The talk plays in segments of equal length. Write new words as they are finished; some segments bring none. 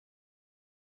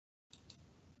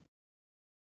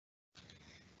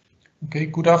Okay,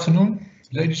 good afternoon,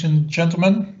 ladies and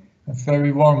gentlemen. A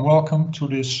very warm welcome to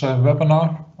this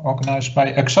webinar organized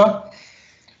by ECSA.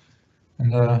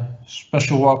 And a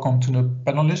special welcome to the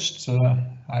panelists.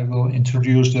 I will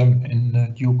introduce them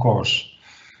in due course.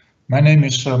 My name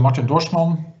is Martin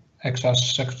Dorsman,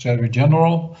 ECSA's Secretary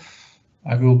General.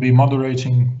 I will be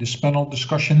moderating this panel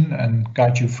discussion and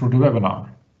guide you through the webinar.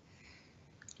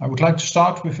 I would like to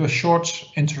start with a short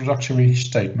introductory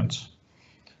statement.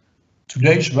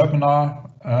 Today's webinar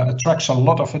attracts a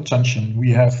lot of attention.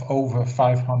 We have over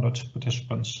 500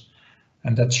 participants,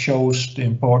 and that shows the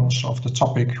importance of the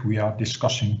topic we are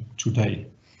discussing today.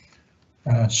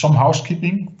 Some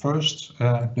housekeeping first.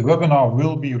 The webinar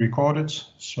will be recorded,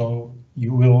 so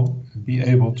you will be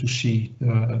able to see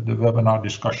the webinar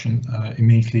discussion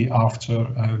immediately after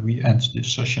we end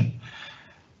this session.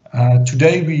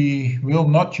 Today we will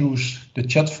not use the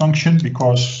chat function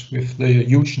because with the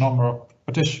huge number of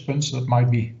participants that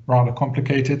might be rather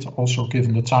complicated, also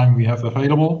given the time we have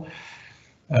available.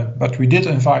 But we did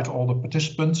invite all the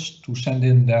participants to send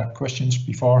in their questions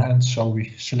beforehand, so we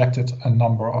selected a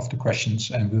number of the questions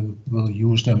and we'll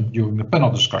use them during the panel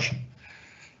discussion.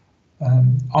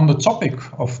 On the topic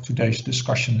of today's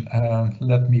discussion,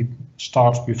 let me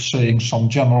start with saying some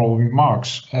general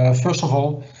remarks. First of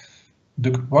all,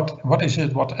 what is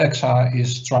it what ECSA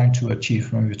is trying to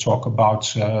achieve when we talk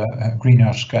about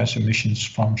greenhouse gas emissions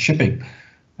from shipping?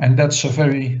 And that's a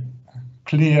very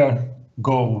clear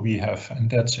goal we have,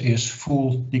 and that is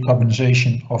full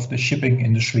decarbonization of the shipping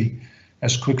industry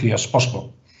as quickly as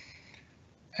possible.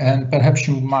 And perhaps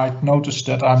you might notice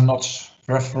that I'm not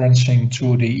referencing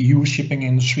to the EU shipping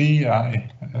industry.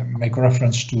 I make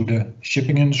reference to the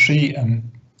shipping industry, and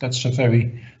that's a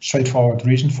very straightforward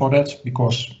reason for that,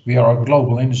 because we are a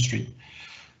global industry.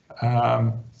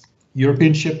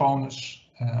 European ship owners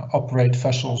operate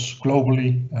vessels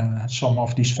globally. Some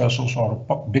of these vessels, or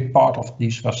a big part of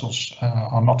these vessels,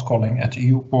 are not calling at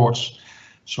EU ports.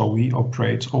 So we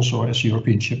operate also as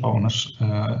European ship owners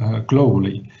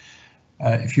globally.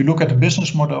 If you look at the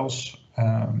business models,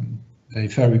 they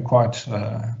vary quite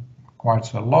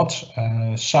a lot.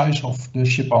 Size of the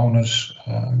ship owners,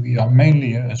 we are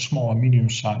mainly a small and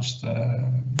medium-sized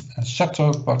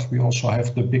sector, but we also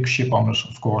have the big ship owners,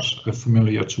 of course,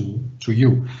 familiar to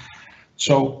you.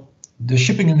 So the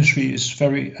shipping industry is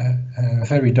very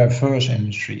diverse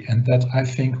industry, and that I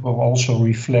think will also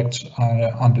reflect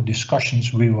on the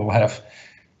discussions we will have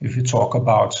if you talk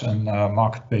about a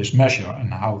market-based measure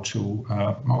and how to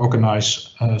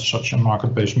organize such a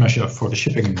market-based measure for the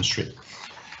shipping industry.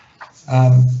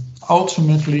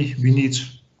 Ultimately, we need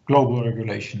global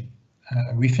regulation.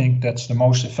 We think that's the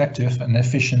most effective and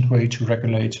efficient way to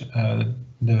regulate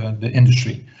the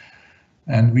industry.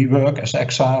 And we work as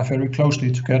ECSA very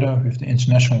closely together with the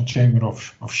International Chamber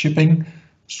of Shipping,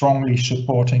 strongly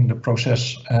supporting the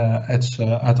process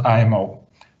at IMO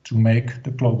to make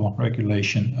the global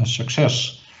regulation a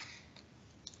success.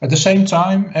 At the same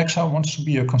time, ECSA wants to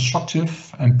be a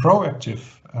constructive and proactive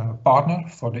partner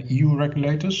for the EU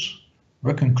regulators,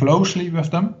 working closely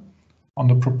with them on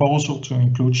the proposal to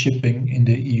include shipping in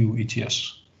the EU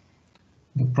ETS.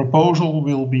 The proposal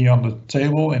will be on the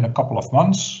table in a couple of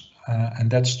months, and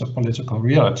that's the political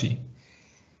reality.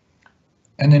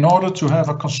 And in order to have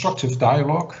a constructive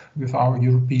dialogue with our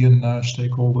European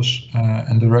stakeholders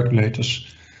and the regulators,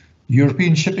 the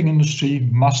European shipping industry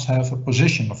must have a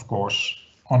position, of course,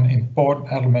 on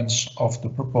important elements of the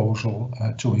proposal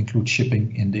to include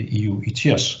shipping in the EU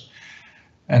ETS.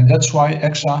 And that's why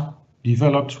ECSA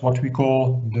developed what we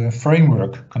call the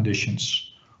framework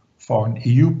conditions for an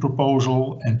EU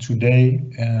proposal, and today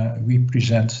we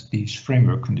present these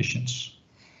framework conditions.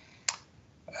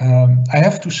 I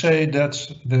have to say that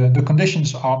the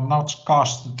conditions are not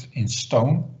cast in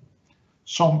stone.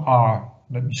 Some are,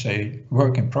 let me say,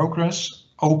 work in progress,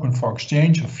 open for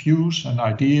exchange of views and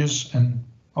ideas, and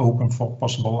open for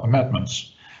possible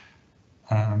amendments.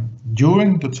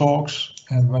 During the talks,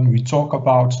 and when we talk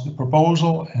about the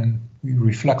proposal and we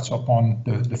reflect upon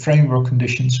the framework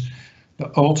conditions,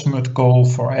 the ultimate goal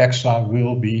for ECSA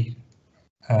will be,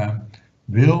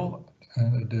 will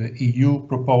the EU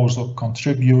proposal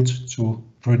contribute to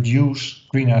reduce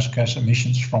greenhouse gas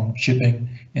emissions from shipping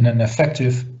in an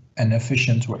effective and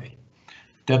efficient way?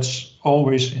 That's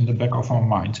always in the back of our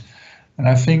mind. And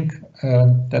I think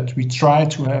that we try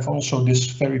to have also this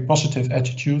very positive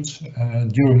attitude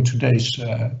during today's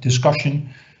discussion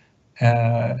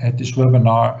at this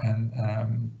webinar,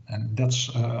 and that's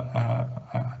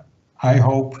I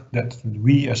hope that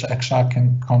we as ECSA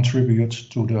can contribute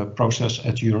to the process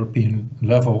at European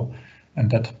level,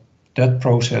 and that that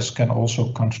process can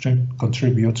also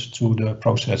contribute to the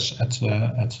process at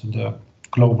the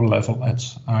global level at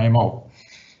IMO.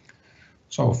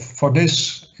 So for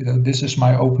this, this is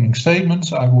my opening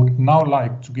statement. I would now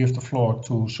like to give the floor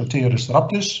to Sotiris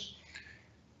Raptis.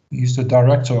 He's the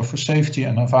Director for Safety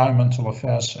and Environmental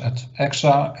Affairs at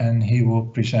ECSA, and he will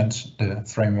present the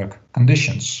framework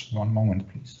conditions. One moment,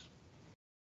 please.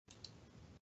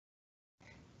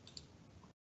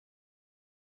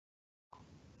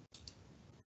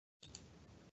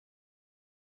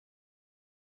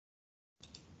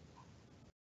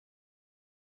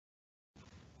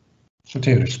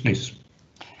 Sotiris, please.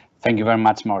 Thank you very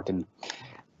much, Martin.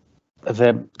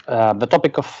 The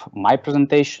topic of my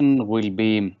presentation will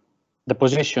be the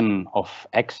position of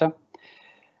ECSA.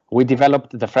 We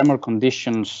developed the framework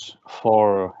conditions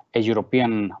for a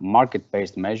European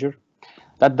market-based measure.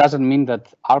 That doesn't mean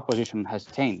that our position has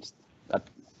changed, that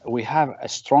we have a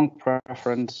strong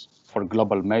preference for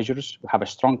global measures. We have a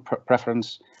strong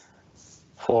preference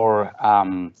for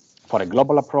a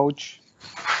global approach,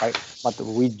 right? But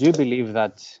we do believe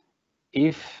that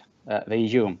if the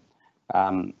EU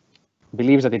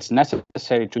believes that it's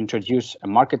necessary to introduce a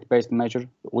market-based measure,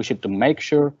 we should to make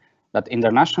sure that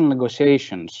international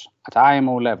negotiations at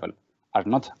IMO level are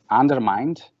not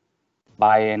undermined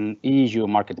by an EU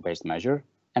market-based measure,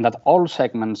 and that all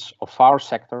segments of our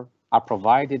sector are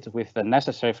provided with the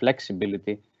necessary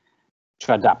flexibility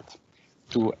to adapt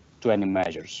to any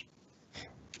measures.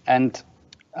 And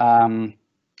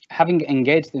having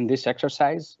engaged in this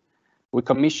exercise, we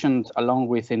commissioned, along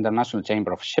with the International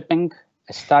Chamber of Shipping,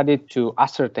 a study to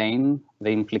ascertain the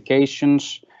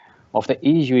implications of the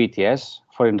EU ETS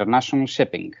for international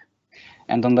shipping.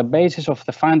 And on the basis of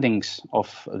the findings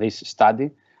of this study,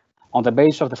 on the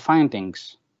basis of the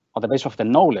findings, on the basis of the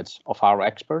knowledge of our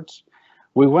experts,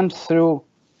 we went through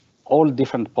all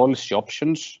different policy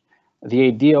options. The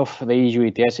idea of the EU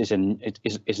ETS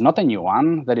is not a new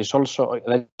one. There is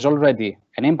already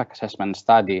an impact assessment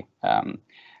study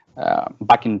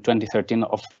back in 2013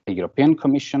 of the European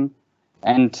Commission.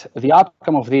 And the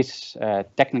outcome of this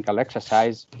technical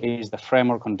exercise is the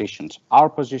framework conditions, our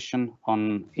position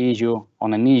on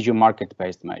an EU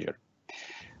market-based measure.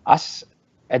 As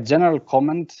a general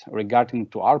comment regarding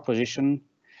to our position,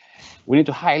 we need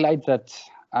to highlight that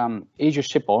EU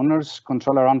ship owners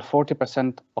control around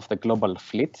 40% of the global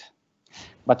fleet,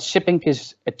 but shipping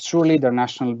is a truly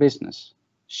international business.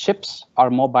 Ships are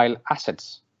mobile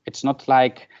assets. It's not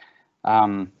like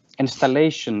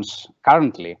installations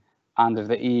currently under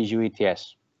the EU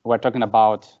ETS. We're talking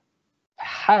about a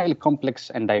highly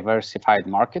complex and diversified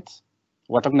market.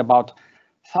 We're talking about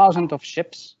thousands of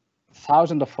ships,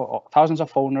 thousands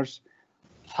of owners,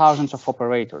 thousands of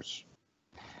operators.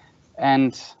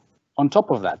 And on top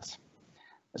of that,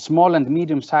 small and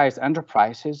medium-sized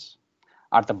enterprises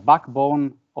are the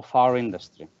backbone of our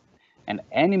industry, and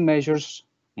any measures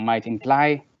might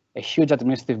imply a huge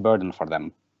administrative burden for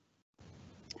them.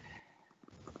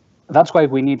 That's why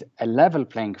we need a level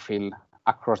playing field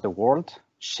across the world.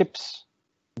 Ships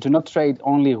do not trade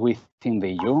only within the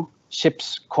EU.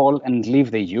 Ships call and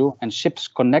leave the EU, and ships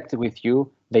connect with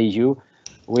the EU,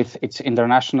 with its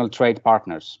international trade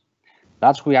partners.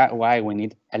 That's why we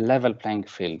need a level playing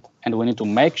field, and we need to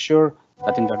make sure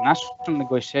that international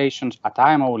negotiations at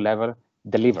IMO level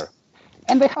deliver.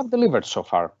 And they have delivered so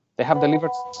far. They have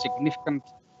delivered significant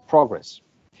progress.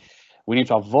 We need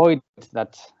to avoid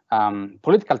that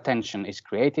political tension is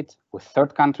created with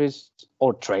third countries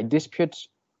or trade disputes,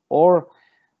 or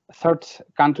third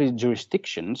country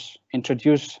jurisdictions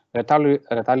introduce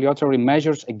retaliatory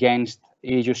measures against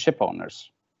EU ship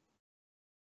owners.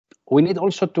 We need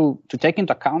also to take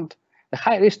into account the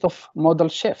high risk of modal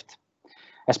shift,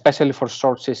 especially for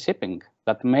short sea shipping,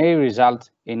 that may result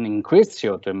in increased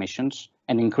CO2 emissions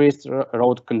and increased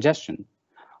road congestion.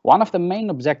 One of the main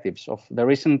objectives of the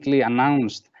recently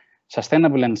announced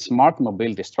Sustainable and Smart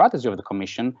Mobility Strategy of the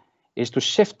Commission is to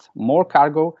shift more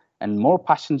cargo and more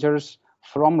passengers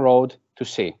from road to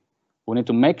sea. We need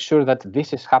to make sure that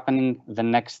this is happening the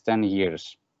next 10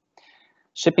 years.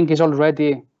 Shipping is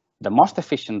already the most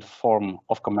efficient form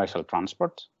of commercial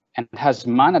transport and has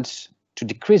managed to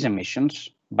decrease emissions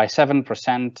by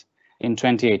 7% in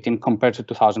 2018 compared to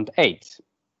 2008.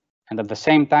 And at the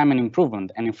same time, an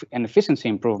improvement, an efficiency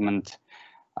improvement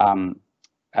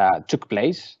took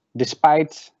place,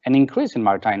 despite an increase in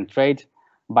maritime trade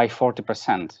by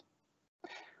 40%.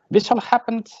 This all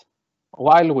happened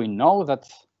while we know that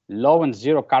low and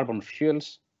zero carbon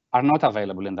fuels are not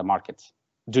available in the market,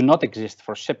 do not exist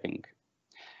for shipping.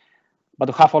 But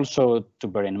we have also to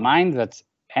bear in mind that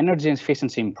energy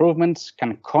efficiency improvements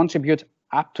can contribute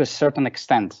up to a certain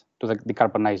extent to the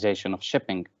decarbonization of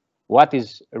shipping. What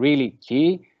is really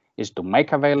key is to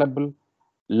make available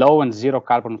low and zero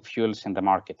carbon fuels in the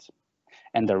market.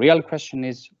 And the real question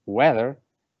is whether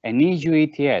an EU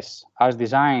ETS as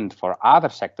designed for other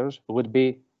sectors would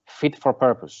be fit for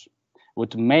purpose,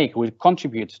 would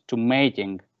contribute to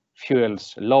making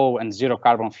fuels, low and zero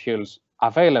carbon fuels,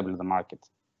 available in the market,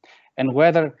 and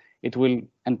whether it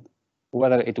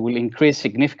will increase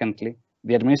significantly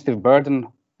the administrative burden,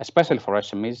 especially for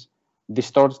SMEs,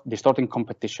 distorting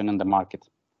competition in the market.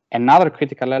 Another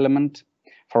critical element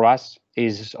for us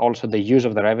is also the use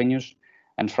of the revenues.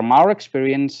 And from our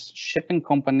experience, shipping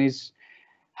companies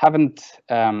haven't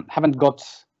got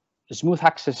smooth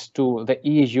access to the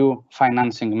EU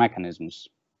financing mechanisms.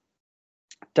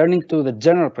 Turning to the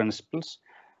general principles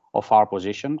of our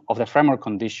position, of the framework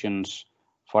conditions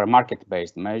for a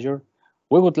market-based measure,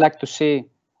 we would like to see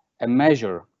a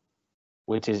measure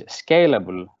which is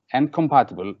scalable and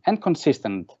compatible and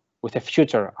consistent with a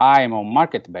future IMO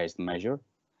market-based measure,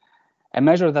 a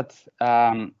measure that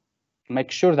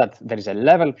makes sure that there is a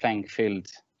level playing field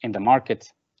in the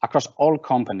market across all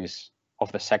companies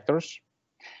of the sectors,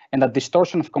 and that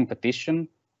distortion of competition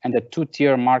and the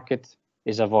two-tier market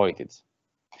is avoided.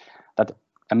 That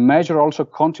a measure also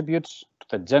contributes to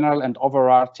the general and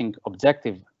overarching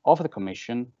objective of the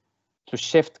Commission to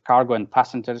shift cargo and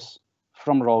passengers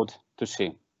from road to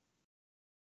sea.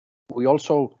 We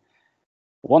also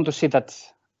want to see that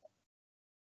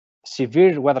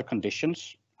severe weather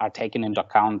conditions are taken into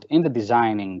account in the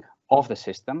designing of the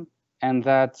system, and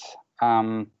that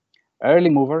early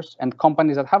movers and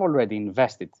companies that have already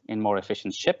invested in more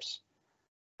efficient ships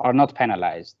are not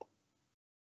penalized.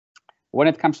 When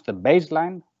it comes to the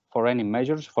baseline for any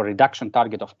measures, for reduction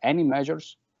target of any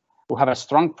measures, we have a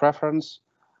strong preference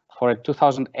for a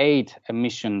 2008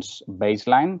 emissions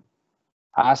baseline,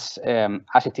 as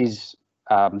it is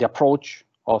the approach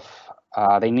of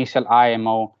the initial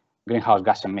IMO greenhouse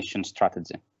gas emission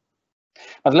strategy.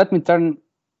 But let me turn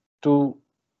to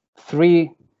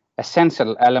three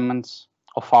essential elements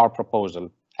of our proposal.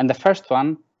 And the first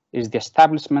one is the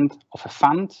establishment of a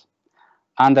fund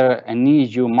under an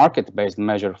EU market-based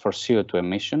measure for CO2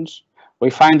 emissions. We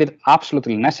find it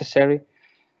absolutely necessary,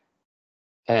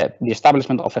 the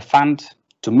establishment of a fund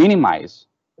to minimize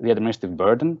the administrative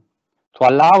burden, to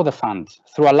allow the fund,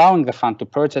 through allowing the fund to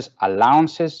purchase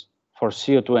allowances for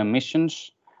CO2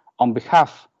 emissions on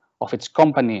behalf of its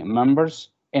company members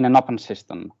in an open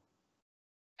system.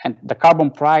 And the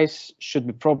carbon price should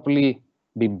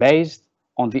be based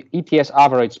on the ETS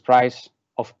average price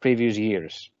of previous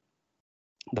years.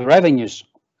 The revenues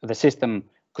the system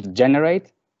could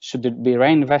generate should be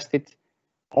reinvested,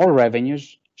 all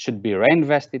revenues should be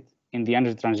reinvested in the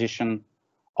energy transition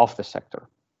of the sector.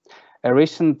 A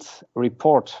recent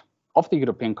report of the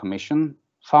European Commission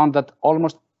found that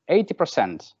almost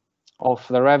 80% of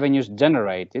the revenues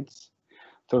generated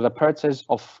through the purchase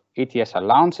of ETS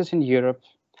allowances in Europe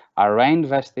are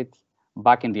reinvested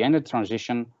back in the energy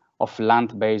transition of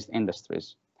land-based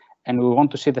industries. And we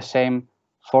want to see the same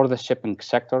for the shipping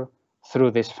sector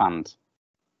through this fund.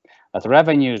 That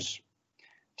revenues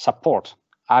support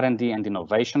R&D and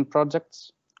innovation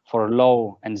projects for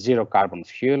low and zero carbon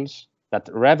fuels, that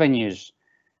revenues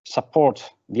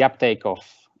support the uptake of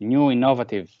new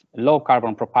innovative low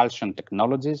carbon propulsion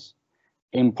technologies.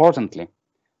 Importantly,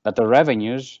 that the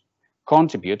revenues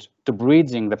contribute to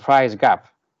bridging the price gap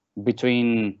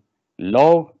between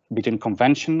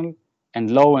conventional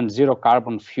and low and zero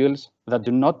carbon fuels that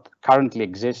do not currently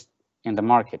exist in the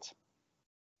market.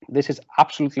 This is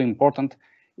absolutely important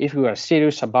if we are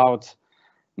serious about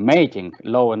making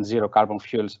low and zero carbon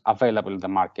fuels available in the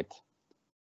market.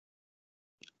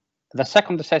 The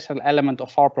second essential element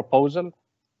of our proposal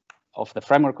of the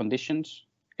framework conditions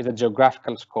is the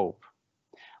geographical scope.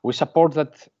 We support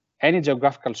that any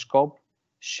geographical scope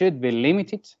should be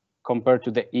limited compared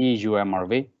to the EU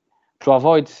MRV to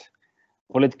avoid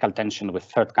political tension with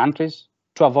third countries,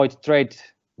 to avoid trade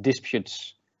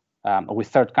disputes with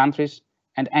third countries,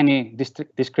 and any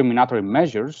discriminatory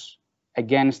measures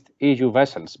against EU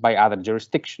vessels by other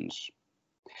jurisdictions.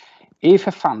 If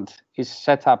a fund is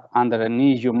set up under an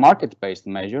EU market-based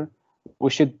measure,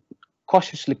 we should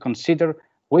cautiously consider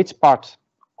which part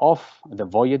of the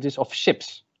voyages of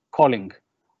ships calling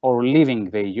or leaving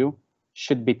the EU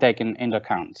should be taken into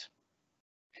account.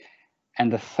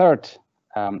 And the third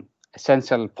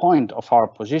essential point of our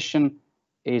position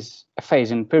is a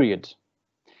phase-in period.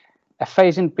 A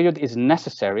phase-in period is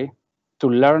necessary to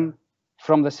learn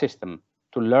from the system,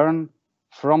 to learn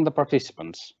from the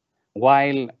participants,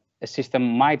 while a system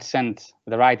might send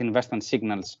the right investment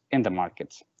signals in the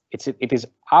markets. It is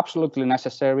absolutely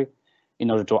necessary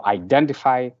in order to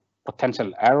identify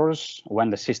potential errors when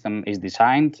the system is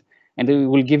designed. And it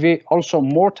will give it also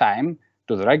more time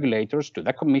to the regulators, to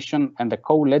the Commission and the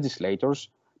co-legislators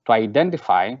to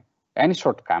identify any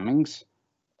shortcomings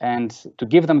and to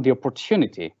give them the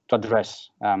opportunity to address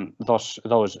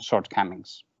those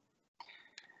shortcomings.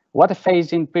 What a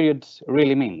phase-in period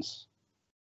really means: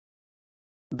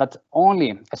 that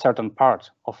only a certain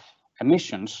part of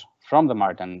emissions from the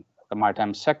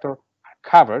maritime sector are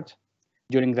covered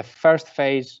during the first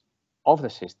phase of the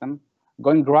system,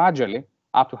 going gradually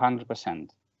up to 100%.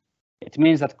 It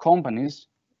means that companies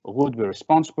would be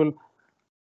responsible,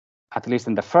 at least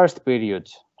in the first period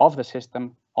of the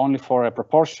system, only for a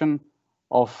proportion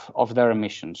of their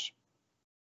emissions.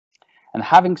 And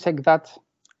having said that,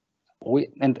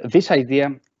 this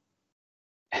idea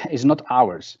is not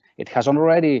ours. It has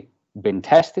already been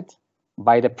tested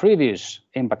by the previous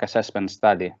impact assessment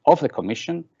study of the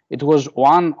Commission. It was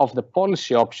one of the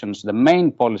policy options, the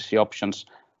main policy options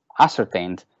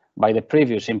ascertained by the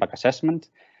previous impact assessment,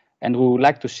 and we would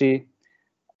like to see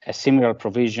a similar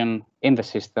provision in the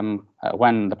system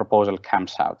when the proposal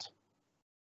comes out.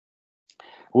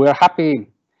 We are happy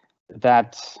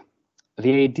that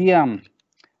the idea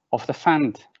of the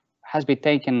fund has been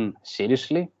taken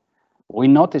seriously. We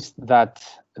noticed that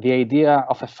the idea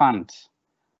of a fund,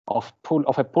 of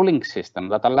a pooling system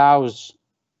that allows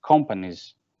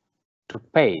companies to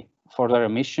pay for their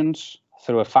emissions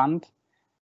through a fund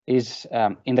is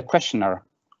in the questionnaire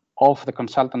of the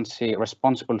consultancy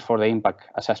responsible for the impact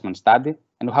assessment study,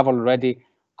 and who have already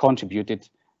contributed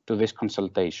to this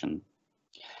consultation.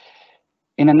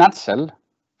 In a nutshell,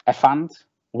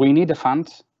 we need a fund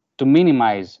to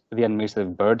minimize the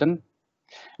administrative burden.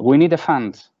 We need a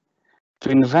fund to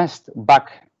invest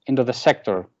back into the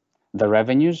sector the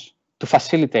revenues, to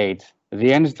facilitate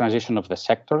the energy transition of the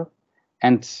sector,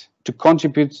 and to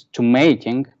contribute to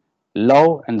making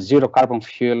low and zero carbon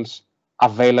fuels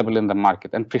available in the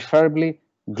market, and preferably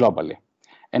globally.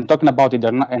 And talking about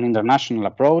an international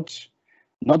approach,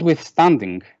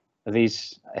 notwithstanding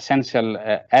these essential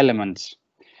elements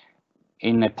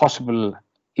in a possible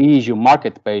EU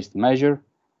market-based measure,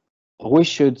 we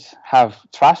should have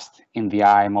trust in the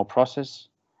IMO process.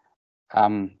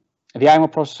 The IMO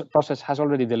process has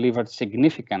already delivered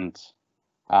significant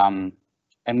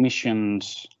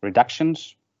emissions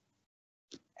reductions,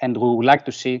 and we would like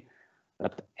to see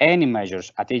that any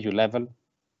measures at EU level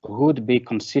would be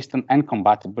consistent and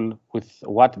compatible with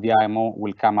what the IMO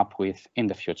will come up with in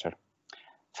the future.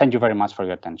 Thank you very much for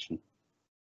your attention.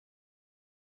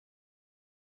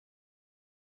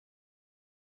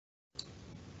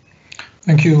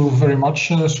 Thank you very much,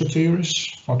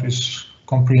 Sotiris, for this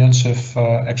comprehensive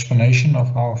explanation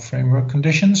of our framework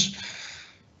conditions.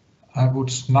 I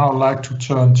would now like to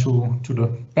turn to the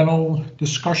panel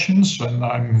discussions, and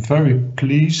I'm very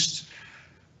pleased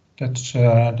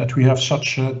that we have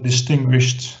such a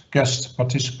distinguished guest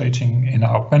participating in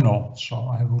our panel. So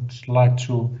I would like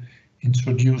to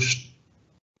introduce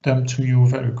them to you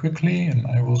very quickly, and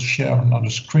I will share another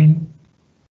screen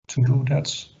to do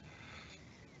that.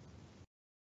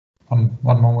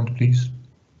 One moment, please.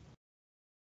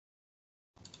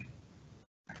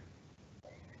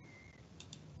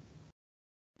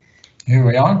 Here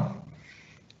we are.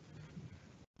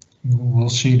 You will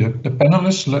see the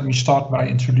panelists. Let me start by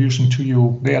introducing to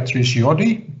you Beatriz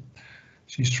Yordi.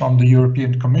 She's from the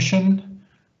European Commission,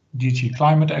 DG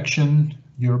Climate Action,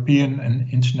 European and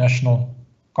International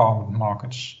Carbon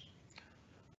Markets.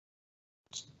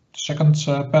 The second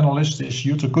panelist is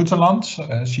Jytte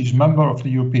Guteland. She's member of the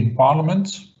European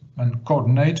Parliament and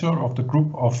coordinator of the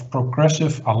group of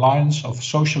Progressive Alliance of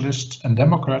Socialists and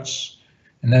Democrats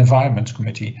in the Environment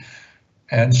Committee.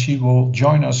 And she will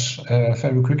join us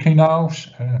very quickly now.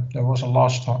 There was a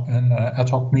last ad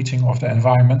hoc meeting of the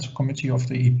Environment Committee of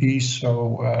the EP,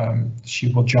 so she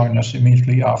will join us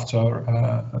immediately after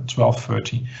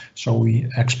 12:30. So we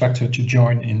expect her to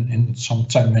join in some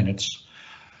 10 minutes.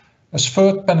 As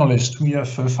third panelist, we have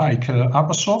Faig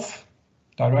Abbasov,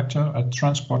 Director at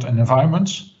Transport and Environment,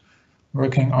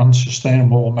 working on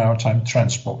sustainable maritime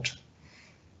transport.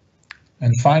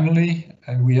 And finally,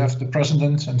 we have the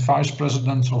President and Vice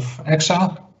President of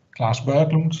ECSA, Claes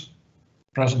Berglund,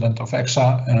 President of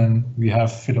ECSA, and we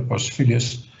have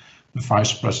Philis, the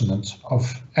Vice President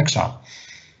of ECSA.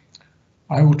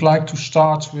 I would like to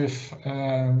start with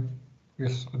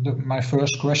my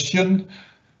first question,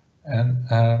 and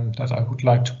that I would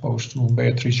like to pose to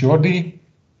Beatriz Yordi.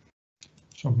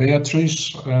 So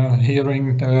Beatriz,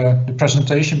 hearing the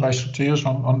presentation by Sotiris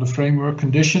on the framework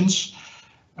conditions,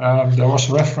 there was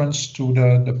reference to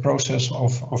the process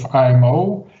of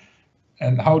IMO,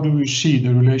 And how do you see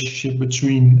the relationship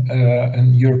between a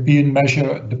European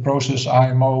measure, the process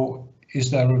IMO? Is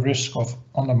there a risk of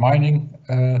undermining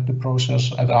the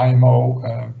process at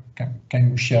IMO? Can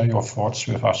you share your thoughts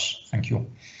with us? Thank you.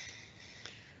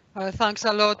 Thanks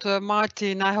a lot,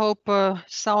 Martin. I hope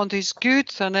sound is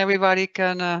good and everybody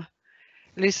can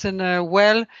listen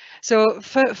well. So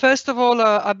first of all,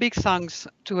 a big thanks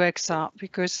to ECSA,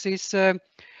 because it's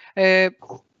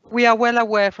we are well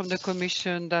aware from the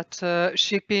Commission that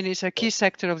shipping is a key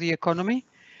sector of the economy.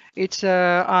 It's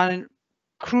a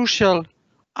crucial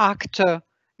actor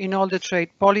in all the trade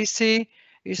policy.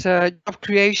 It's a job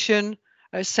creation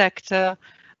sector,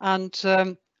 and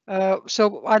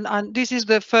this is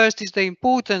the first, is the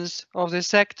importance of the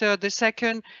sector. The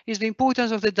second is the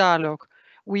importance of the dialogue.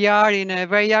 We are in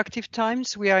very active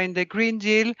times. We are in the Green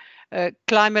Deal.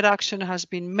 Climate action has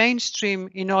been mainstream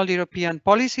in all European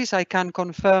policies. I can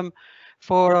confirm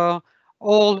for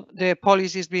all the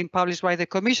policies being published by the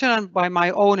Commission and by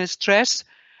my own stress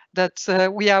that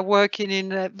we are working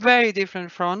in very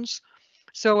different fronts.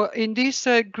 So in this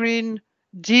Green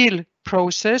Deal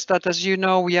process that, as you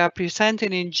know, we are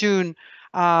presenting in June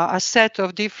a set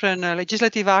of different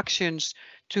legislative actions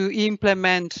to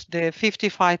implement the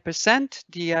 55%,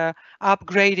 the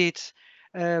upgraded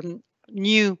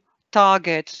new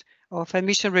target of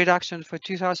emission reduction for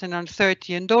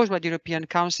 2030 endorsed by the European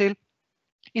Council.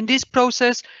 In this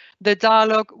process, the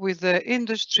dialogue with the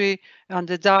industry and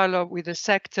the dialogue with the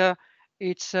sector,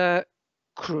 it's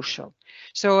crucial.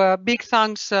 So big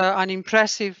thanks, an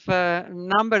impressive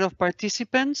number of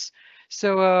participants.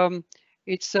 So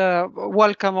it's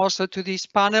welcome also to this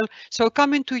panel. So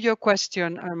coming to your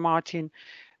question, Martin,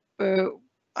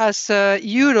 as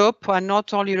Europe, and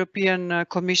not only European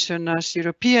Commission, as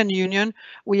European Union,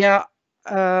 we are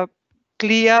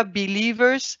clear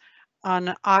believers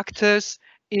and actors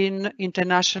in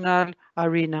international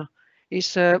arena.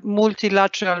 It's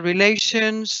multilateral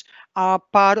relations are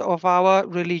part of our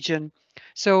religion.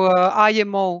 So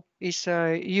IMO is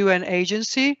a UN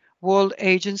agency, world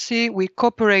agency. We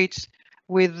cooperate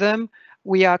with them.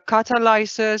 We are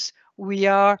catalyzers. We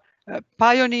are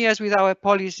pioneers with our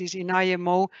policies in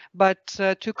IMO, but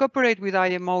to cooperate with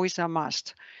IMO is a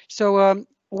must. So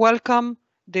welcome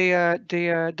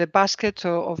the basket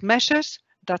of measures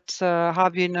that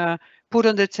have been put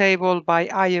on the table by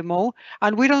IMO,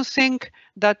 and we don't think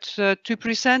that to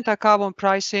present a carbon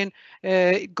pricing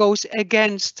goes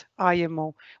against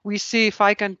IMO. We see, if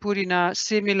I can put in a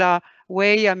similar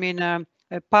way, I mean, a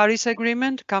Paris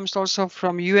Agreement comes also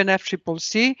from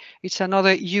UNFCCC. It's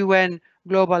another UN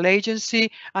global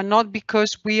agency, and not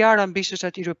because we are ambitious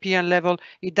at European level,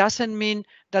 it doesn't mean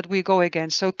that we go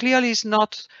against. So clearly it's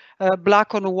not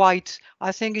black on white.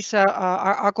 I think it's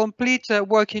a complete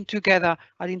working together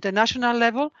at international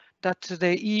level, that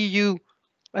the EU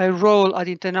role at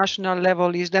international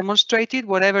level is demonstrated,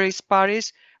 whatever is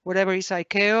Paris, whatever is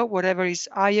ICAO, whatever is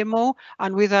IMO,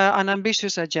 and with an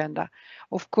ambitious agenda.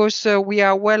 Of course, we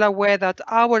are well aware that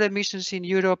our emissions in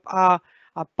Europe are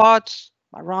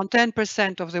around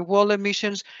 10% of the world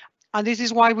emissions. And this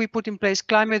is why we put in place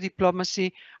climate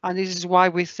diplomacy. And this is why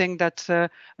we think that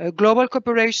global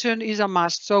cooperation is a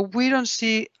must. So we don't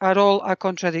see at all a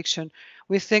contradiction.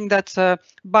 We think that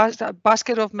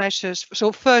basket of measures.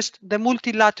 So first, the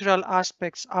multilateral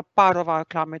aspects are part of our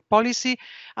climate policy.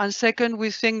 And second,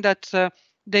 we think that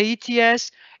the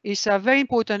ETS is a very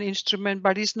important instrument,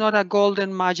 but it's not a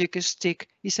golden magic stick.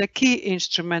 It's a key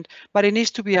instrument, but it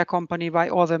needs to be accompanied by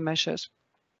other measures.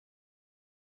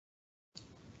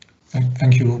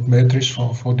 Thank you, Beatriz,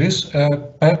 for this.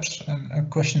 Perhaps a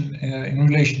question in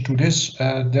relation to this.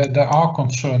 There are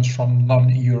concerns from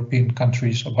non-European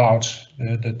countries about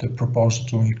the proposal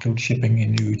to include shipping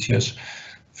in the ETS.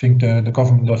 I think the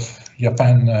government of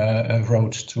Japan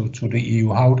wrote to the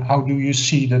EU. How do you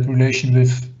see that relation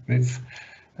with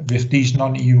these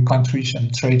non-EU countries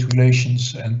and trade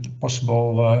relations and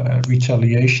possible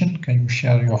retaliation? Can you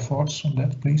share your thoughts on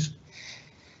that, please?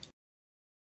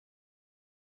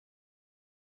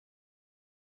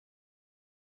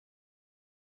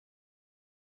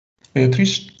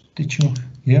 Beatriz, did you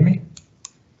hear me?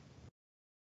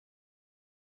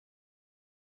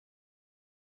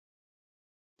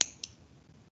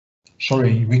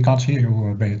 Sorry, we can't hear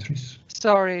you, Beatriz.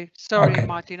 Sorry, okay.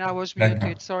 Martin, I was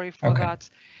muted. Sorry for that.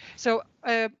 So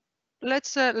let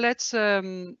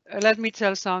me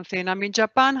tell something. I mean,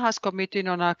 Japan has committed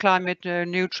on a climate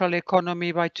neutral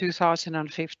economy by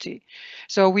 2050.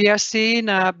 So we are seeing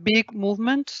a big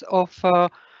movement of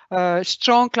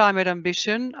strong climate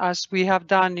ambition, as we have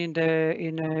done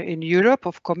in Europe,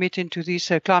 of committing to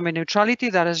this climate neutrality.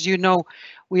 That, as you know,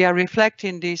 we are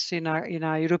reflecting this in our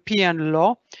European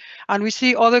law, and we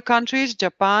see other countries,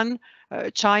 Japan,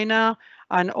 China,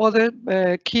 and other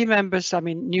key members, I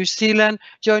mean New Zealand,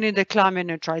 joining the climate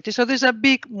neutrality. So there's a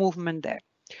big movement there.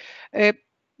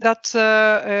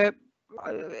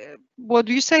 What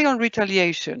do you say on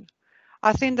retaliation?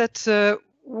 I think that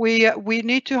we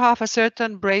need to have a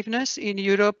certain braveness in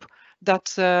Europe,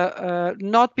 that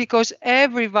not because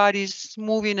everybody's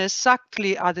moving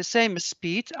exactly at the same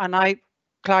speed, and I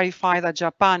clarify that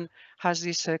Japan has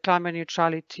this climate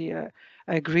neutrality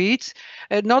agreed,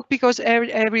 not because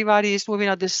everybody is moving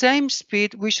at the same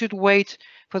speed, we should wait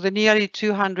for the nearly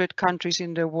 200 countries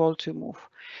in the world to move.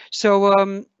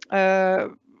 So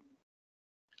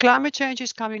climate change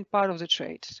is coming part of the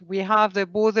trade. We have the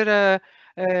border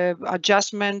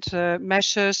adjustment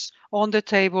measures on the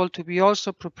table to be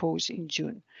also proposed in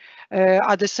June.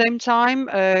 At the same time,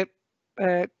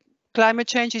 climate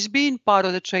change is being part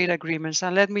of the trade agreements.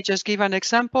 And let me just give an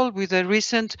example with the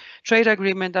recent trade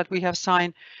agreement that we have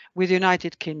signed with the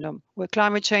United Kingdom, where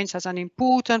climate change has an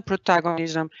important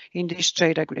protagonism in this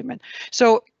trade agreement.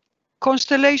 So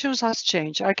constellations has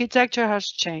changed, architecture has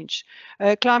changed.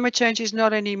 Climate change is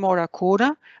not anymore a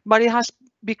quota, but it has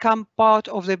become part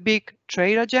of the big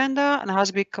trade agenda and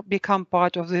has become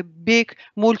part of the big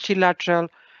multilateral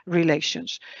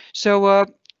relations. So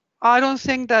I don't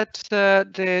think that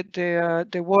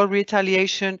the word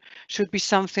retaliation should be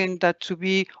something that to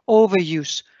be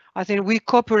overused. I think we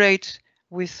cooperate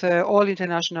with all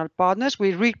international partners.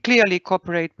 We clearly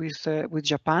cooperate with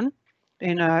Japan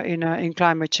in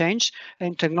climate change,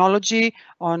 in technology,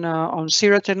 on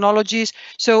zero technologies.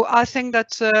 So I think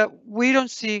that we don't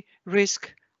see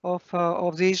risk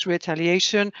of this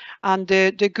retaliation. And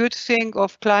the good thing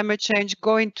of climate change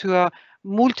going to a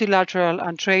multilateral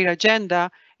and trade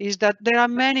agenda is that there are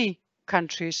many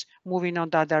countries moving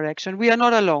on that direction. We are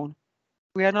not alone.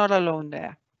 We are not alone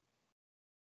there.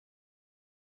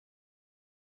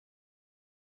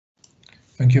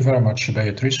 Thank you very much,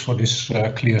 Beatriz, for this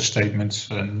clear statement.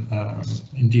 And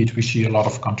indeed, we see a lot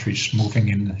of countries moving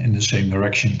in the same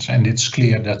directions, and it's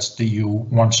clear that the EU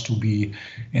wants to be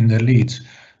in the lead.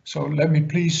 So let me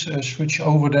please switch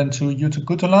over then to Jytte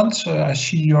Guteland. I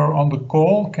see you're on the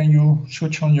call. Can you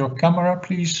switch on your camera,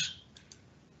 please,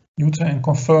 Jytte, and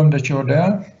confirm that you're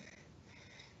there?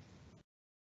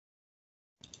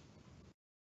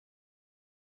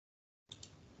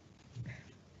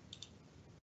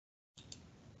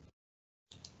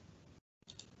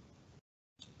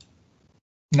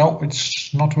 No,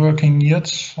 it's not working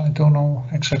yet. I don't know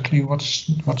exactly what's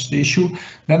the issue.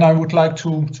 Then I would like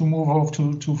to move over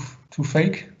to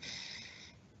Faig.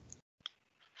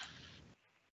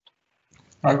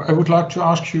 I would like to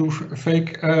ask you,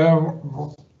 Faig,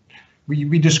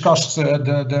 we discussed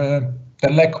the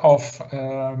lack of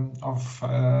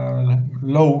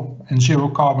low and zero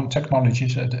carbon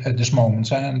technologies at this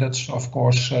moment, and that's of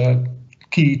course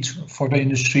key for the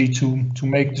industry to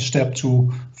make the step to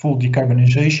full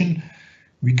decarbonization.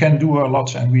 We can do a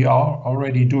lot, and we are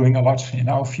already doing a lot in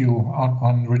our view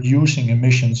on reducing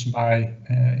emissions by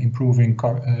improving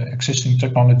existing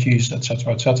technologies,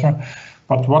 etc., etc.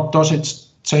 But what does it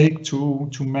take to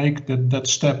make that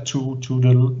step to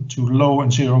low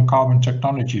and zero carbon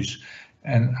technologies,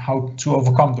 and how to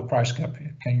overcome the price gap?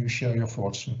 Can you share your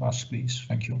thoughts with us, please?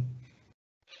 Thank you.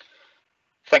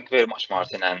 Thank you very much,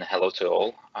 Martin, and hello to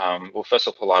all. Well, first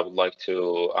of all, I would like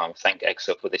to thank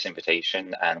ECSA for this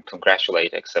invitation and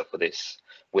congratulate ECSA for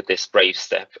this brave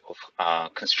step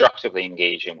of constructively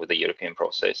engaging with the European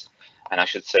process. And I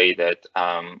should say that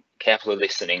carefully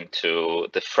listening to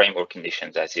the framework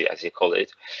conditions, as you call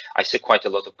it, I see quite a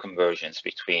lot of convergence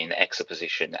between ECSA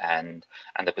position and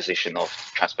the position of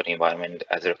Transport and Environment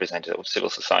as a representative of civil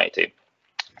society.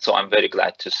 So I'm very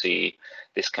glad to see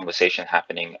this conversation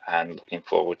happening and looking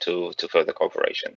forward to further cooperation.